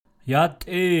Yat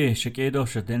Shikedo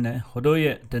Shatene,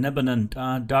 Hodoye,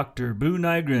 Denebanant, Dr. Bu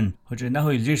Nygren,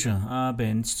 Hojenaho Lisha,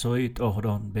 Ben Soit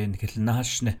Ohron, Ben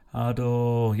Kitnashne,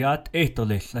 Ado Yat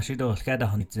Etole, Lashido,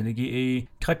 Kadahon, Zenigi,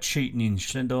 touch sheet nin,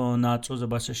 Schlendo, Nats was a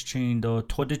basis chain, do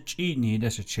Todich eatni,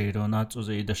 that's a chedo, Nats was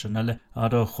a dationale,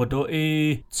 Ado Hodo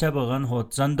Tsebaran Hot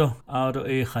Zando, Ado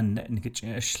Han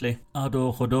Nikichle,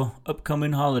 Ado Hodo,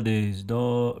 upcoming holidays,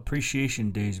 do appreciation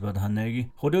days, but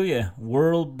Hanegi, Hodoye,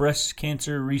 World Breast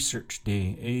Cancer Research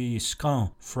Day,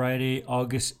 Skan, Friday,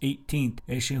 August 18th,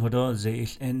 Eshin Hodo, Zeil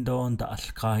Endon, da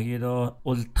Alkahido,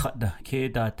 Ultada,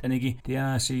 Kedat, Enegi,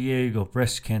 Dia Siego,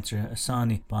 breast cancer,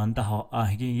 Asani, Bandaho,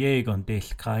 Ahi, Yegon, Del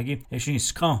Kagi, Eshin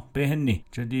Skan, Behenni,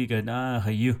 Jodiga,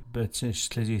 Hayu, but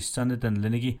Slizzy, Standard and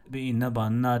Lenegi, Be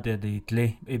Nabana de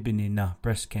Tle, Ebinina,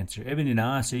 breast cancer,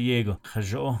 Ebinina, Siego,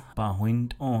 Hajo,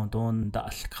 Bahind on, Don, da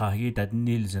Alkahi, that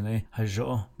Nils and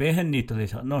Hajo, Behenni to let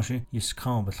Noshi,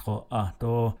 Yiskan, but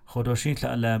do.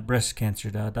 Hodoshin la breast cancer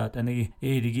that any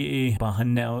digi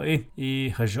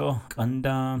bahanne hajo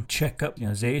kanda check up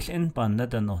zail in banna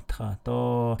da no tha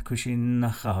to kushin na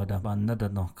khada banna da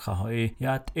no kha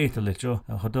yat etlecho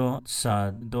hodo sa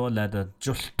do la da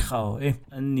jul khao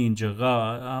ninja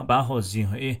ga ba ho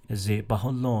zi ze ba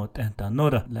hollo ta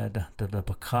nora la da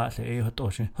bakha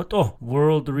hodo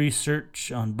World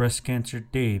Research on Breast Cancer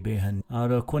Day behan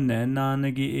ara kunna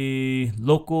nagi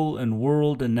local and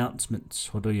world announcements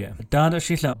hodoye dada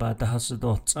shila ba da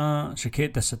hasdo tsa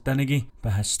shiketa satanigi ba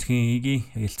hastigi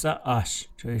ilza ash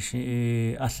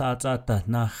shi asata ta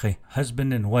nahe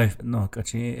husband and wife no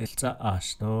kachi ilza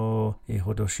ash do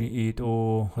hodoshi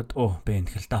do hodo ben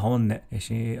khilta honne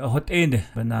shi hot ende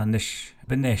bananish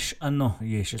Benesh ano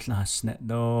yeshil nasne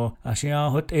do ashia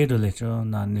hot edole jo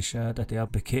nanisha that ya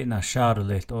beke na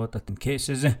sharle to that in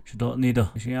cases do nido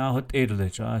ashia hot edole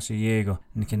jo asiego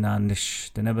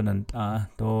nikinanish denebanant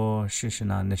do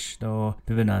shishananish do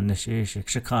bibananish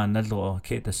shikan lo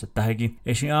keta satagi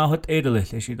ashia hot edole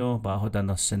shido ba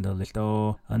hodano sendole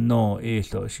do no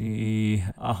elo shi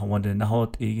wonder na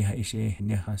hot ishi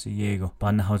ne asiego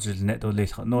ban hojil net do le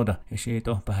noda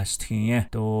shido bahastin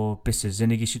do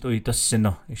bisenigi shido itas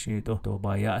no ishi to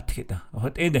baya atkita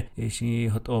hot ende ishi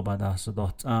hot obada so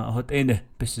dot hot ende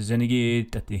bis zenigi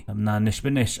tati amna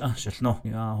nishbenesh shilno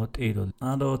ya hot edol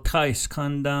ado thais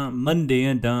kanda Monday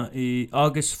and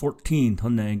August 14th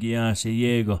honne gia se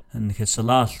yego and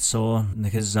kesalal so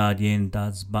nekazadien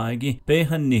das bagi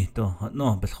behanni to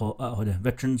no belho hode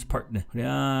veterans partner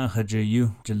ya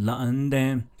haju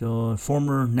jalande the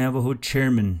former Navajo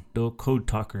chairman do code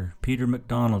talker Peter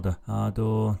McDonald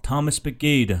do Thomas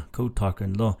Begeda code talker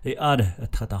lo ada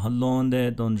athata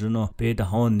halonde donjuno be da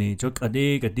honni jok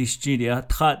ade ga dischi ya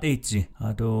thadeci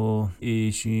ado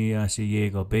shi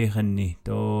asiego behanni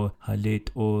do halit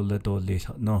o le do le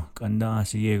no kanda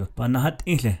asiego banahat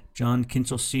ile John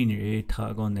Kinsel Senior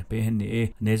tagon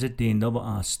behenni nezedin no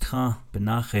asta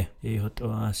benache hot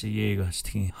asiego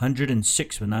sti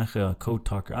 106 benache code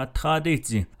talker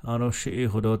athadeci aro shi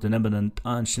hodo de nebenant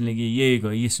anshiligi yego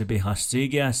isbe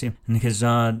hastigi asim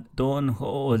nikazad don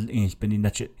hol in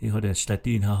beninach hode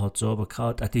statin ha hot so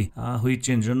bekaut ati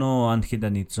huichin jono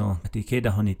ankidanitzo ati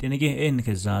keda honit enige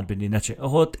nikazad beninach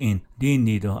hot in din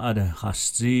nido ada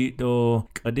hasti do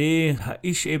kade ha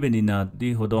ish ebenina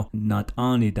di hodo not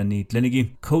ani dani tlenigi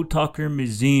code talker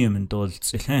museum in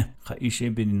dolts ha ish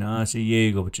ebenina se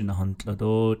yego bchina hantla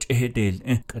do chehedel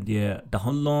kade da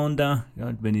honlonda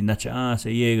beninach se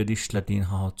yego di slatin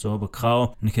ha hot so bekau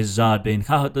nikazad ben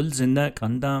ha dul zinna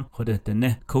kanda hode tene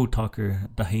code talker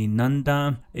da hinanda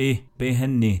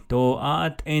behenni do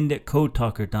at end code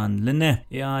talker dan lene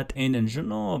at end en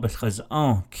jono belkhaz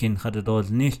kin khadadol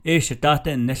nil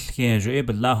shidata nelkhe je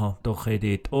bellaho do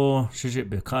khedit o shije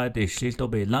bekade shlil to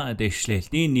be la de shlil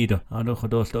din nido ado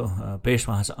khodol to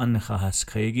beshma has an khas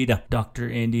khegida Dr.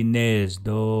 Andy Nez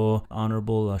do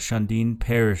Honorable Shandine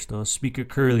Parrish do Speaker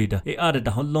Curly da ada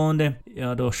da hollonde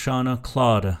do Shana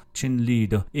Claude chin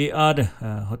lido ada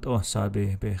hot o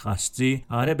sabe be khasti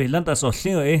are be lanta so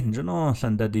hlio jono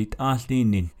landa dit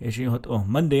alinin she hot o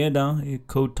Monday da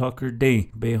code talker day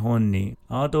be honni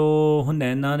ado honne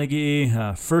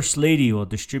nanagi first lady will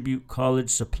distribute college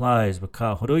supplies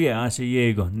baka hodoye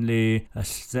asiyego le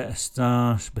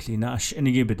sta splina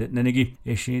shinigi bit nanigi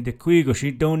she the quigo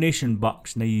she donation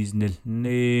box na iznil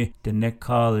ne the neck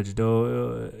college do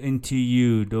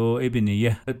NTU do ebini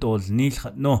adol nil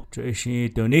no she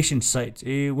donation donation sites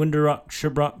Window Rock,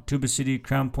 Shiprock, Tuba City,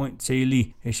 Crown Point,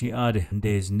 Saili ade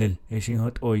days nil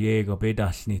hot yego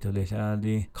bedasni to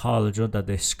le college da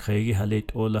deskregi halit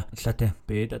ola slate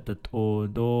bed dat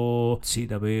do si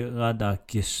da be rada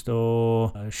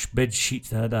kisto spreadsheet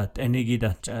da enigi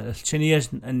da chinias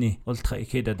ani ultra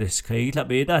ikeda deskregi la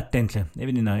beda tentle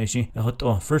even na hot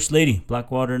First Lady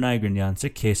Blackwater Nygren yan se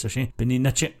case beni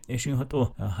nache hot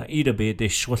haida be de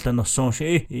shwalta no son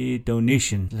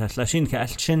donation la slashin ka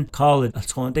alchin college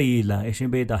alskonda ila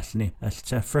be dasni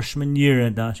alta freshman year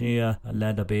da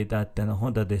lada be that den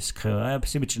honda deskra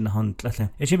absibich na hond lata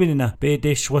beni na be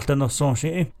de shwalta no son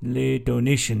le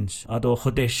donations ado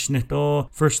khodesh ne to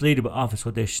First Lady office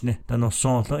khodesh ne da no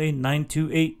son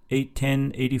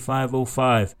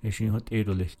 928-810-8505 hot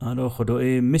edolis ado khodo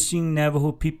missing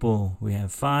Navajo people. We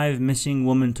have 5 missing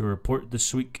women to report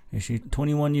this week.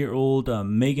 21-year-old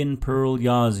Megan Pearl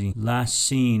Yazzie, last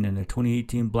seen in a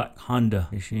 2018 black Honda.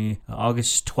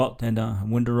 August 12th in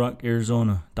Window Rock,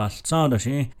 Arizona.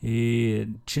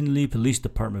 Chinle Police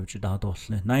Department.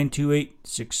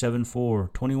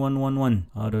 928-674-2111.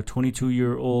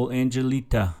 22-year-old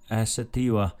Angelita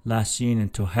Asatiwa, last seen in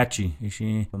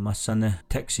Tohatchee. Masana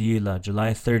Texila,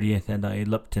 July 30th in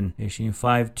Lupton.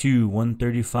 5'2",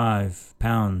 135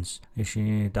 pounds.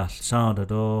 Dal sound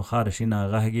do Hadashina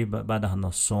Rahagi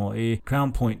Badahano son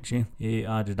Crown Point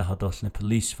added the Hadosne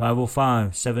Police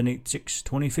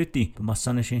 505-786-2050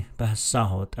 Masanishi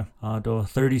Bahasahot Ado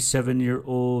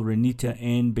 37-year-old Renita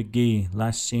Ann Begay,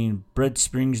 last seen Bread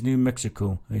Springs, New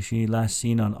Mexico. Last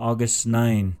seen on August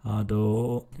 9.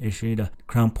 Ado the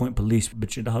Crown Point Police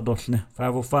Bichida Hadosne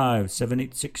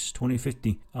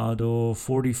 505-786-2050 Ado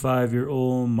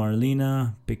 45-year-old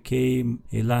Marlena Begay,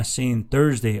 last seen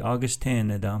Thursday, August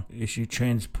 10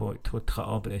 transport to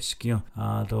Traobeskio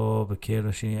ado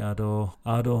bekeroshi ado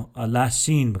last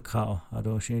seen bakao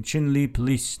ado Chinle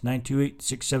Police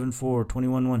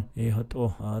 928-674-2111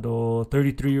 ado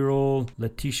 33-year-old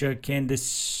Leticia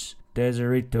Candice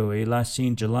Deserito, last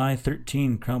seen July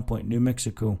 13, Crown Point, New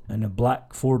Mexico, in a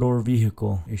black 4-door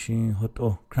vehicle.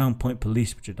 Crown Point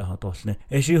Police, which is the hotosne.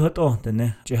 The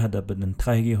ne jihada beden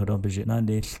traigi hodo bijit na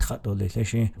de trato le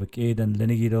vake and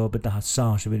lenigido but the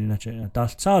hasa shibina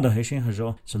das sada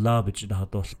hajo sala which the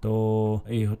hotos do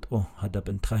hada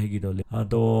ben tragido le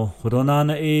ado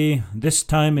hodonana this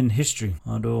time in history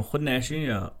ado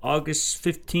August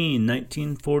 15,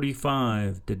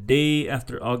 1945, the day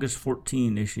after August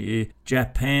 14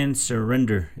 Japan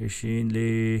surrender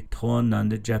le ton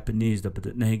and the Japanese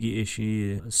but nagi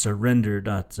surrender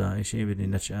that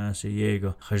bidin se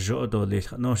yego hajodo le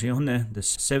no the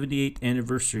 78th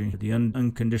anniversary of the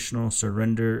unconditional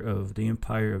surrender of the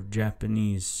Empire of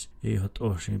Japanese.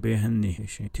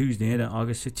 Tuesday,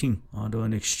 August 15. Although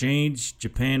in exchange,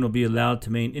 Japan will be allowed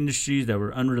to maintain industries that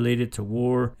were unrelated to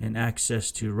war, and access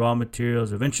to raw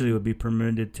materials eventually will be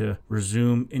permitted to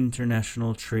resume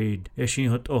international trade.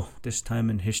 This time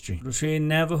in history.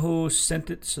 Navajo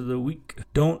sentence of the week.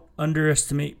 Don't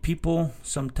underestimate people.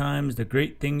 Sometimes the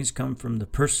great things come from the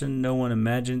person no one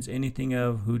imagines anything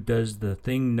of, who does the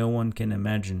thing no one can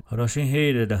imagine. Hot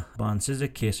odon says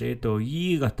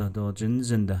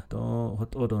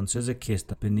a case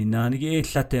that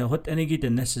Beninanigi Late hot enigi the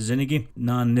necessary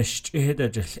non nish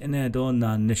ehedajel ene do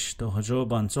non nish to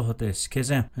Hajoban Sohotes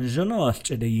Keza Jono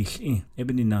Chede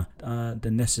Ebinina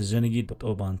the necessary dot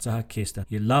oban Saha case that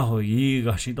Yelaho Yi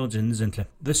Gashido Jenzentle.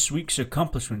 This week's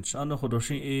accomplishments Ano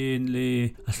Hodoshi in Le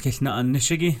Alkesna and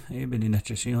Nishigi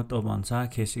Ebininachi hot oban Saha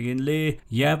case in Le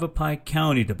Yavapai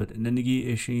County but Nenigi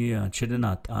Ishi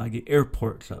Chidanat Agi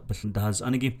Airport but has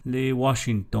Anigi Le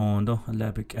Washington do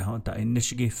Labik the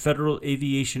Nishigi Federal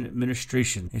Aviation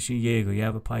Administration Yego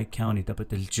Yavapai County the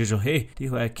Jijo He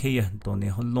Tiho Akea Doni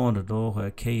Holland do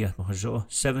Akea Hajo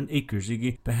 7 acres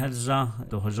Igi Behelza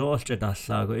do Hajo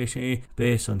Chedaslago Ishi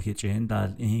based on Hitchin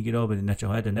that Higirob in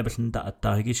Nacho and Everton that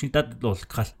Tagishi that lost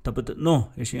cut but no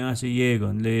Ishi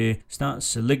Yego Le Stat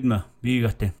Seligma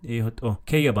Bigate Hot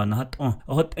Kea Banat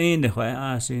hot in the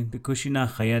Hoasi the Kushina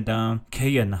Hayada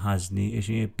Kea Nahasni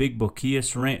Ishi Big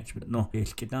Bokias Ranch but no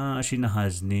Ilkita Shina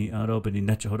Hasni Robin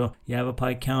Nacho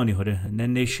Yavapai County Hode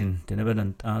Nation the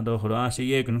Neverland Ado Horasi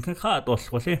Yegun Katos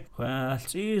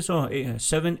so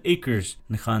 7 acres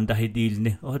Nikhan Dahidil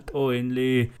ne hot in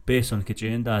Le based on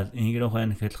kitchen that Higro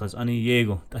Han Ketras Ani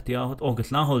Yego that the out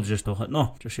August Lahol just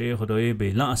no to share Hodoe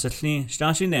be Lassatli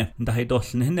Stashine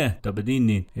Dahidos Nene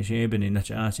Tabadini Esheben in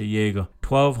Nachasi Yego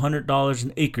 $1,200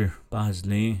 an acre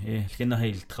Basley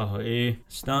Kinahil Traho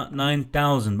start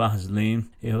 9,000 Basley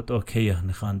hot Okea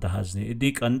Nikhan Dahasni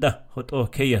Dik anda hot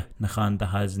Okea Nikhan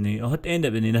Dahasni hot end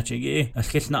up in Nachigi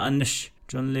Alkisna Anish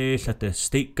John le the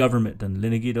state government and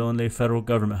linigi don le federal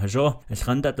government hajo el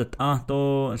khandat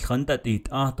ato el khandat it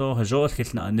ato hajo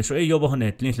khilna an sho yobo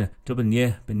honet linle to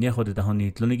benye khod da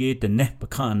honi linigi de ne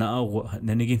bakana aw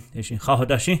nenigi eshin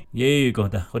khahadashi ye go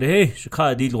da khode he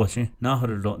shikha dil goshi na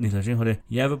horlo ni la shin hode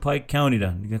Yavapai County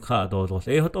da ni kha do do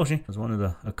e hotoshi was one of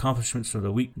the accomplishments of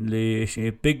the week le she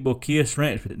big bokias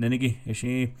ranch nenigi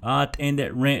eshin at in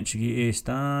that ranch is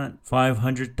stand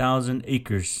 500,000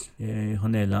 acres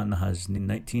Honela has in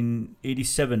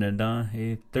 1987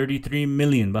 and 33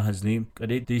 million bahasli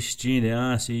kade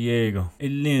disjine siego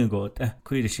illingo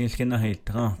kuidishin skena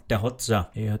heta ta hotza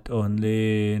et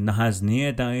only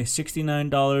nahazni da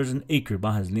 $69 an acre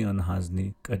bahasli on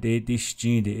hazni kade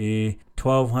disjine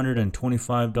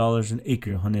 $1,225 an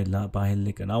acre honela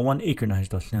bahilik and 1 acre na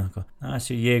hasdolnaka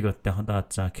siego ta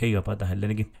hotza kaya pa da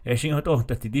helegi eshin hot oh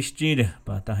that disjine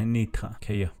ba da hinita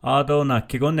kaya ado na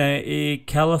kigone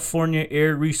California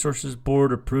Air Resources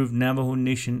Board approved Navajo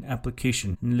Nation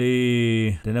application.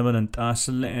 Le denabanant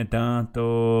asal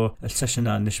to session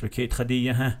on nishbekate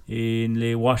khadiya in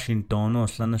le Washington or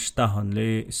slanashtahan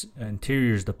le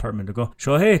Interiors Department to go.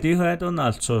 So hey, do had on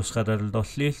also schadal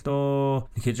doslil to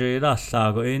nikijera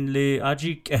sago in le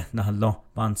ajik nahalo.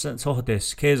 Bansen so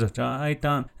des keza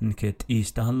aitan nkit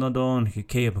east halodon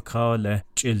ke bakale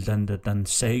childan dan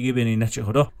segi beni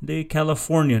nachodo the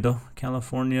California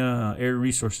Air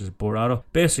Resources Board aro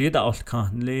beso yeda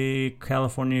altkan le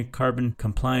California Carbon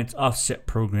Compliance Offset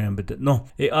Program but no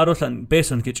aro san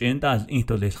beson kich endal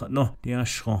into le no dia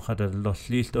shon khadar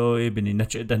loslito beni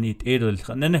nachodanit edel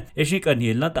khanene eshikan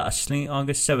yelada asling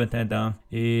August 7th and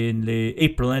in le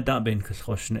April and ben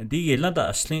khoshne di yelada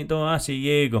asling do asi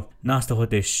yego nasta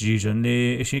de season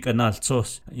le ishika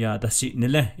naltsos ya da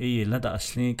sitnele la da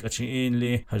asling kachi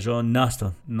le hajo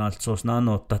nasta naltsos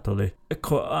nano tatole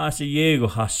eko asi yego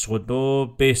hasrodo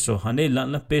peso hanela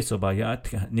la peso ba ya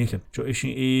nile so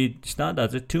ishi stand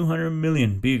as 200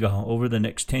 million biga over the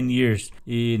next 10 years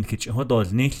in kich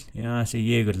hodol nil ya si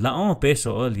yego la on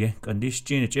peso ol ye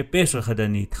condition che peso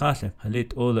khadani khale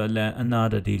halit ol ala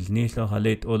anada dil nil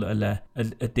halit ol ala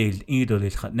الديل إيدو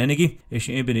للخننجي إيش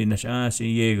إبني نشأس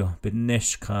إيجو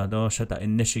بالنش كادو شتا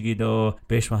النشجي دو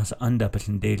بيش ما هس أندا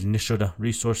بالديل نشودا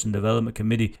Resource and Development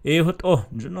Committee إيه هت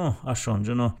جنو عشان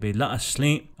جنو بلا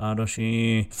أسلين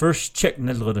عروشي first check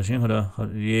نلغو شين هذا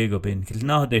إيجو بين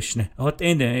كلنا هدشنا هت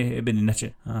إنده إبني نش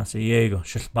أس إيجو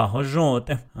شلبا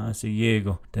هجوت أس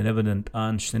إيجو تنبدن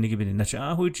أن شنيجي بني نش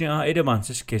هو جي إيده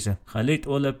مانسش كيسه خليت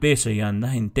أولا بيسو يان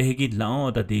نهين تهجي لا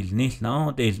دا ديل نيل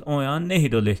لا ديل يان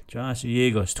نهيدو ليه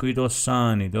Diego Stuido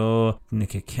Sani do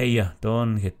Nikkeya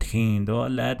don Hitkin do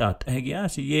Ladat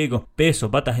Egias Diego Peso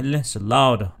Bata Hille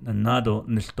Salauda Nado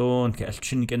Nilton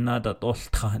Kelchin Nada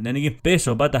Doltra Nenigi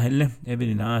Peso Bata Hille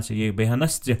Evidina Ye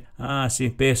Behanasti si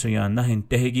Peso Yan Nahin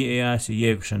Tehigi Eas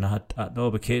Yego Shanahat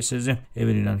Adobe cases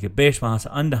Evidina Beshmas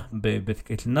Anda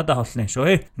Bebit Nada Hosne so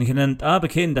he Nikan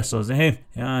Abekin da so he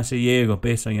Ya si Yego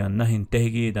Peso Yan Nahin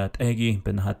Tehigi that Egi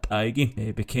Benhat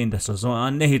Aigi became the Sozon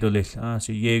and Nehidolis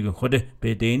si Yego Hode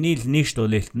Bedenil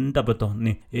Nishtolil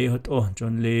Ndabotoni hot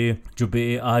John Le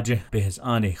Jube Aje Behes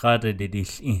Ani Hade de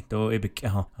Dis do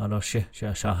Ebikaho Aloshe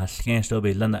Shah Haskens do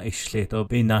be Lana Ishleto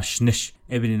be Nashnish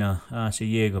Ebina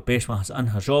si Yego Beshmas an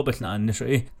Hajobet and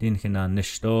Nisho Dinkina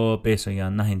Nishto Beso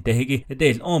Yan Nahin Dehigi a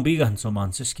Dale on Bigan so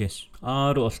Mansiskis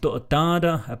Aro of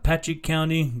Dada Apache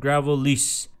County gravel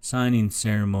lease signing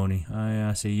ceremony.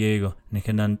 I say Diego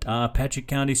Nikanant Apache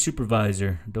County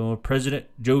Supervisor do President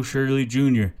Joe Shirley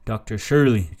Jr. Dr.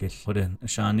 Shirley Hoden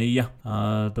Shaniya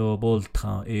do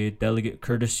Bolta Delegate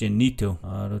Curtis Nito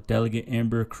do Delegate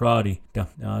Amber Crotty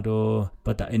do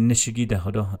Bata Inishigi da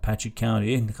Hodo Apache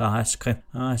County in Kahaska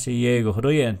say Diego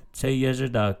Hodoyen say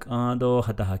Yezadak do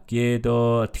Hatahake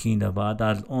do Tinda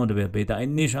Badal on the Beta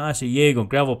Inish say Diego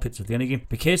gravel pits of the Yanagi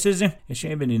because is it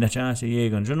shaming in a chance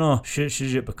Diego and Juno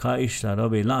Shiship Kaish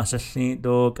Larobe Last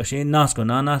do Kashin Nasco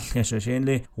Nana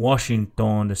Shenle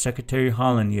Washington the Secretary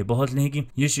Holland Ye Bohotnigi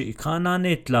Yishi Kana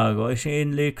Netlago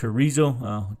Shenle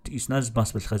Carizo is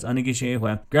Nazbas because Anigish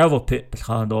where gravel pit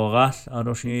Hado Ras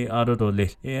Aroshi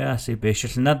Adole yes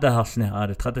Beshil Nada Hasne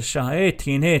Ad Tatasha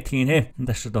 18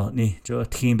 that's the ni Jo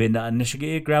team Ben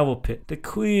Nishigi gravel pit the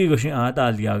Kui Goshin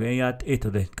Adalia at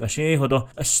Etode Kashe Hodo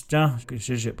Asta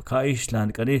Shiship Kaish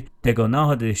Land Kadi Tego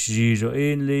now the Shijo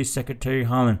in Secretary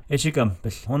Holland Echikam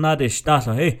Honade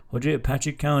Stasa hey Hoje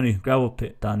Apache County gravel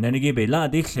pit da Nenigi be la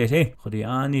dikle hey Hodi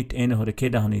Anit en Hode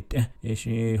Kedanit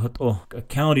Eshi Hot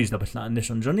counties da Baslan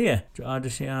Nishon Jonia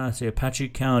Adisia say Apache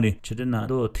County Chidina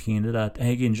do Tin that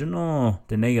Egin Juno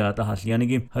the Nega da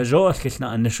Haslianigi Hajo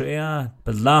Kisna and Nishoya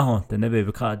Balaho the nebe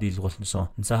bikadil wasn't so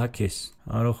in Sahakis.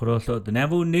 The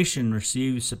Navajo Nation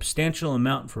receives substantial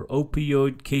amount for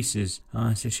opioid cases.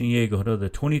 The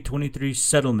 2023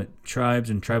 settlement, tribes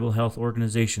and tribal health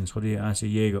organizations.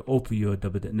 Opioid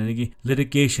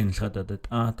litigation. A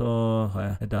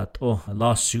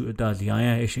lawsuit.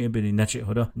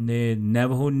 The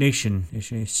Navajo Nation.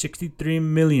 63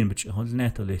 million.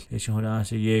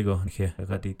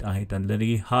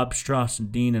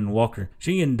 Hobstrass, Dean and Walker.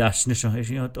 She and Dash Nisho.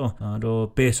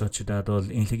 Peso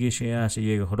Chidadol.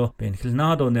 Yego ben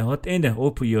Hilnado ne hot ende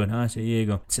opioid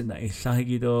Yego Sina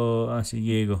Ilagido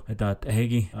Yego that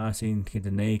Hegi in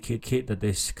Kidney Kit that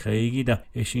is Kraigida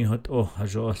Ishin hot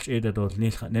Hajol Cheda dot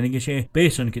Nilha Nenegishe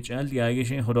based on Kitch Aldi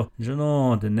Agishin Hodo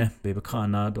Juno the ne baby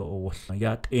Canado or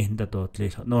Yat in the dot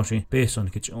later notion based on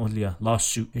Kitch only a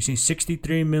lawsuit. Ishin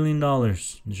 $63 million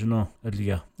Juno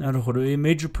Alia. Now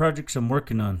major projects I'm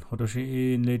working on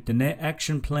Hodoshi in the Net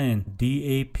Action Plan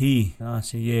DAP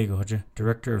Yego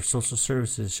Director of Social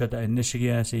Services shut initially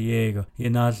Yego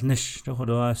Yenaz Nish to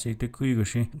Hodoasi the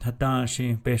Kuigoshi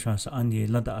Hatashi Peshas Andi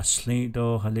Lada Asli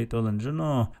do Halito and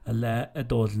Juno a la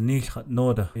adult Nil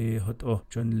Noda Hoto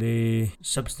John Lee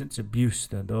substance abuse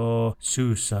do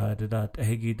suicide that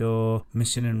Hegido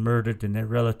missing and murdered in their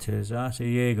relatives as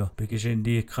Yego because in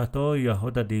the Kato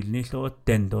Yahoda di Nilo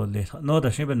Tendo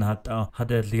Noda Shiban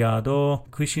had a liado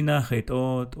Kushina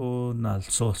Heto o Nal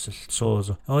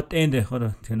Sozo Hot Ende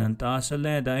Hodo Tinantas a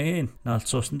leda in Nal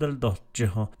Sosndal dot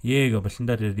Jeho Yego but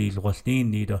that is the Wastin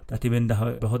Nido that even the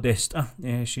Hodesta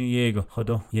Shi Yego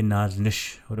Hodo Yenaz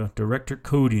Nish Hodo Director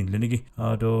Coding Linigi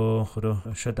Hodo Hodo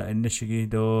Shada Inishigi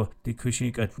do the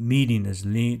Kushik at meeting as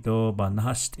Lee do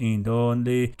Banhast in do on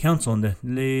the council on the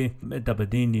Lee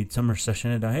Dabadini summer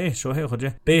session at hey so hey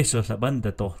Hoje Peso la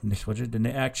banda to Nish Hoje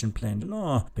the action plan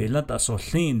no Pelata so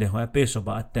clean the Peso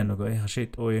ba Ateno go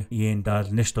Hashit o Yen Dal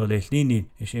Nishto Lini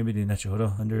Ishimidi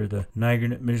Nachoro under the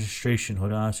Nygren administration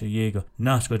Hodasa Yego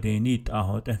Nasco de need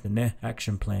the ne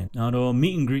action plan. Now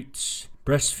meet and greets.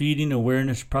 Breastfeeding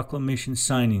Awareness Proclamation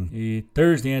signing.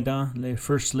 Thursday, the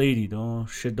First Lady,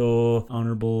 Shido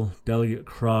Honorable Delegate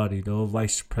Crowdy,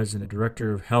 Vice President,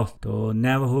 Director of Health,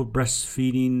 Navajo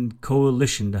Breastfeeding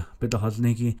Coalition,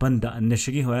 Bidahadniki, Banda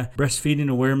Nishigi, Breastfeeding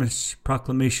Awareness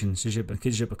Proclamation, Sijip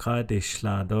Kijipaka de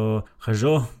Shla,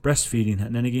 Hajo Breastfeeding,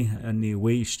 Nenegi, and the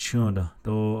Waste Chunda,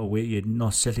 away no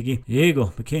setigi.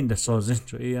 Yego became the Sozin,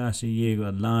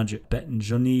 Yego, large Betten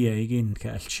Johnny, again,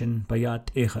 Kalchin,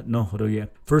 Bayat Ehat no.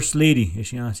 First Lady,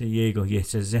 Yego,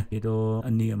 yes, Edo,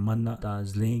 Ani Mana,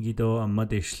 Das Lingido, a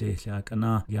Madishle,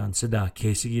 Yakana, Yan Sada,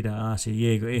 Kesigida,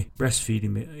 Yego,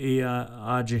 breastfeeding me,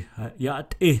 Aji,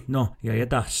 Yat, no,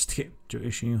 Yadast.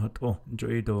 Joishin hot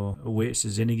Joido awaits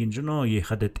Zenigin Juno, ye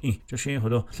had it Joshin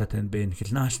Hodo, Latin Ben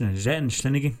National Zen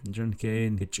Schlenigi, John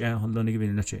Kane, the Jan Holonigi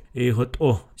Nache, hot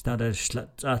started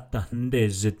Slatzata,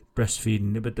 Dezit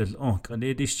breastfeeding, Nibetel and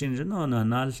edition Janona,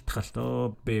 Nal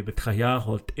Trasto, Baby Traya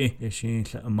hot Shin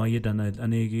Mayadan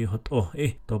Anegi hot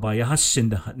Tobaya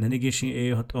Hassinda,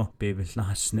 Nenegishin hot Baby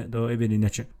Lasnet, do even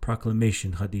nature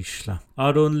proclamation Hadishla.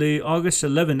 Out only August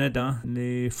 11,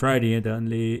 the Friday,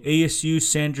 the ASU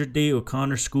Sandra Day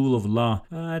O'Connor School of Law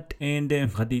at and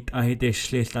Hadit Ahide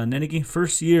Shletla Nenegi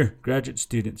first year graduate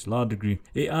students law degree.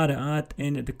 At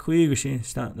and the Quigishin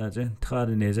stat that's it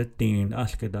Tradineza Dean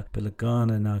Askeda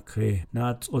Pelagana na Kre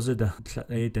Nat Ozeda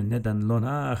Tlat and Nedan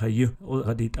Lona Hayu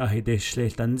Hadit Ahide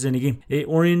Shletla Zenigi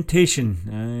orientation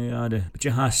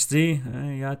Jahasti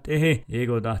Yat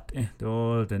Ego dat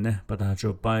do the ne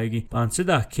Badajo Baigi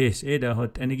Bansida case Eda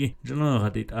hot Enigi Jono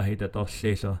Hadit Ahida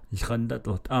Doslelo Lhanda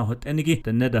dot hot Enigi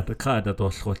the Neda Kada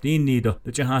Doslin Nido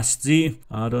the Jahasti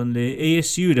are only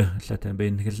ASU Latin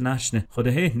Ben National for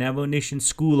the Navajo Nation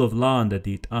School of Law and the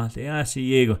Dit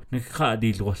Yego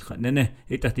Nekadi Nene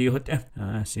Itati Hot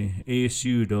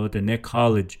ASU do the Neck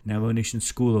College Navajo Nation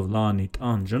School of Law Nit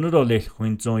on General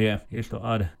Winzoya Yesto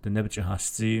Ad the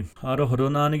Nebjahasti Haro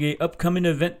Hodonanigi upcoming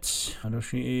events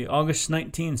August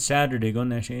 19 Saturday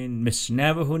Gonashin Miss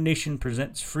Navajo Nation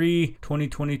presents free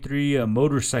 2023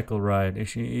 motorcycle ride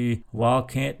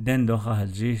Wildcat Dendo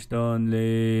Haljiston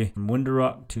Le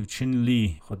Winderock to Chin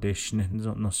Lee Hodesh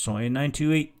no so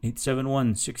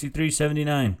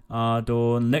 928-871-6379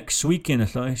 do next weekend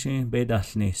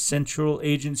Bedasni Central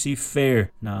Agency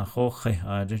Fair na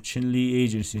Hoche Chin Lee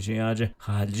Agency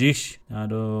Haljish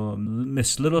do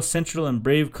Miss Little Central and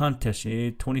Brave Contest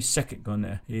 22nd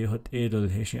gonna hot edel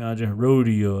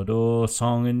rodeo do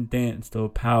song and dance do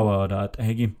power that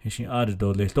hegim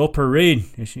do parade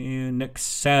next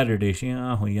Saturday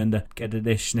yanda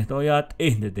kadadeshne to yat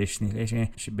ehdedeshne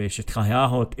she beshet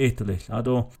khayahot etulil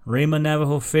ado Raymond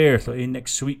Navajo Fair so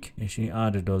next week she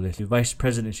adadol the vice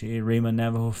president she Raymond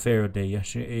Navajo Fair de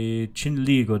she chin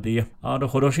ligo de ado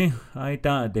khoroshi I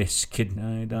da des kid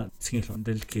I da skilon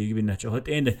del kigvina chot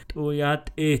ende to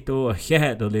yat to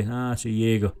khadol so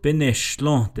yego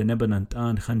beneshlon de nebanant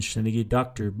an khanshnigi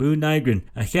Dr. Boo Nygren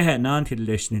a khehat nan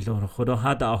kidleshni lo khodo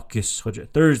hada akis khoje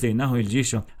Thursday nahil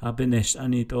jisho abenesh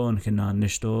anit on khanan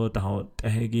nishto ta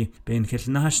hegi ben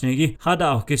khilnashnigi hada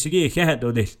akisigi khehat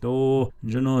dol to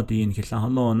jono din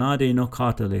khilhan lo na de no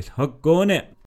khatalil hagone